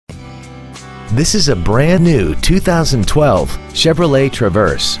This is a brand new 2012 Chevrolet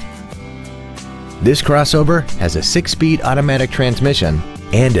Traverse. This crossover has a 6-speed automatic transmission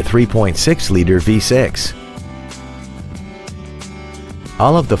and a 3.6-liter V6.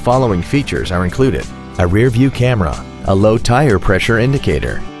 All of the following features are included: a rear-view camera, a low tire pressure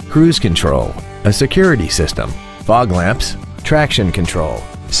indicator, cruise control, a security system, fog lamps, traction control,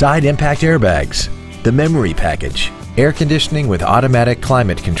 side impact airbags, the memory package, air conditioning with automatic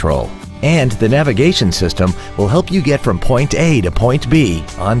climate control, and the navigation system will help you get from point A to point B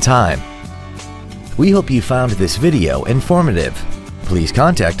on time. We hope you found this video informative. Please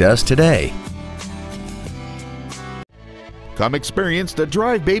contact us today. Come experience the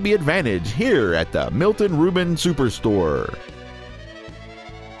Drive Baby Advantage here at the Milton Ruben Superstore.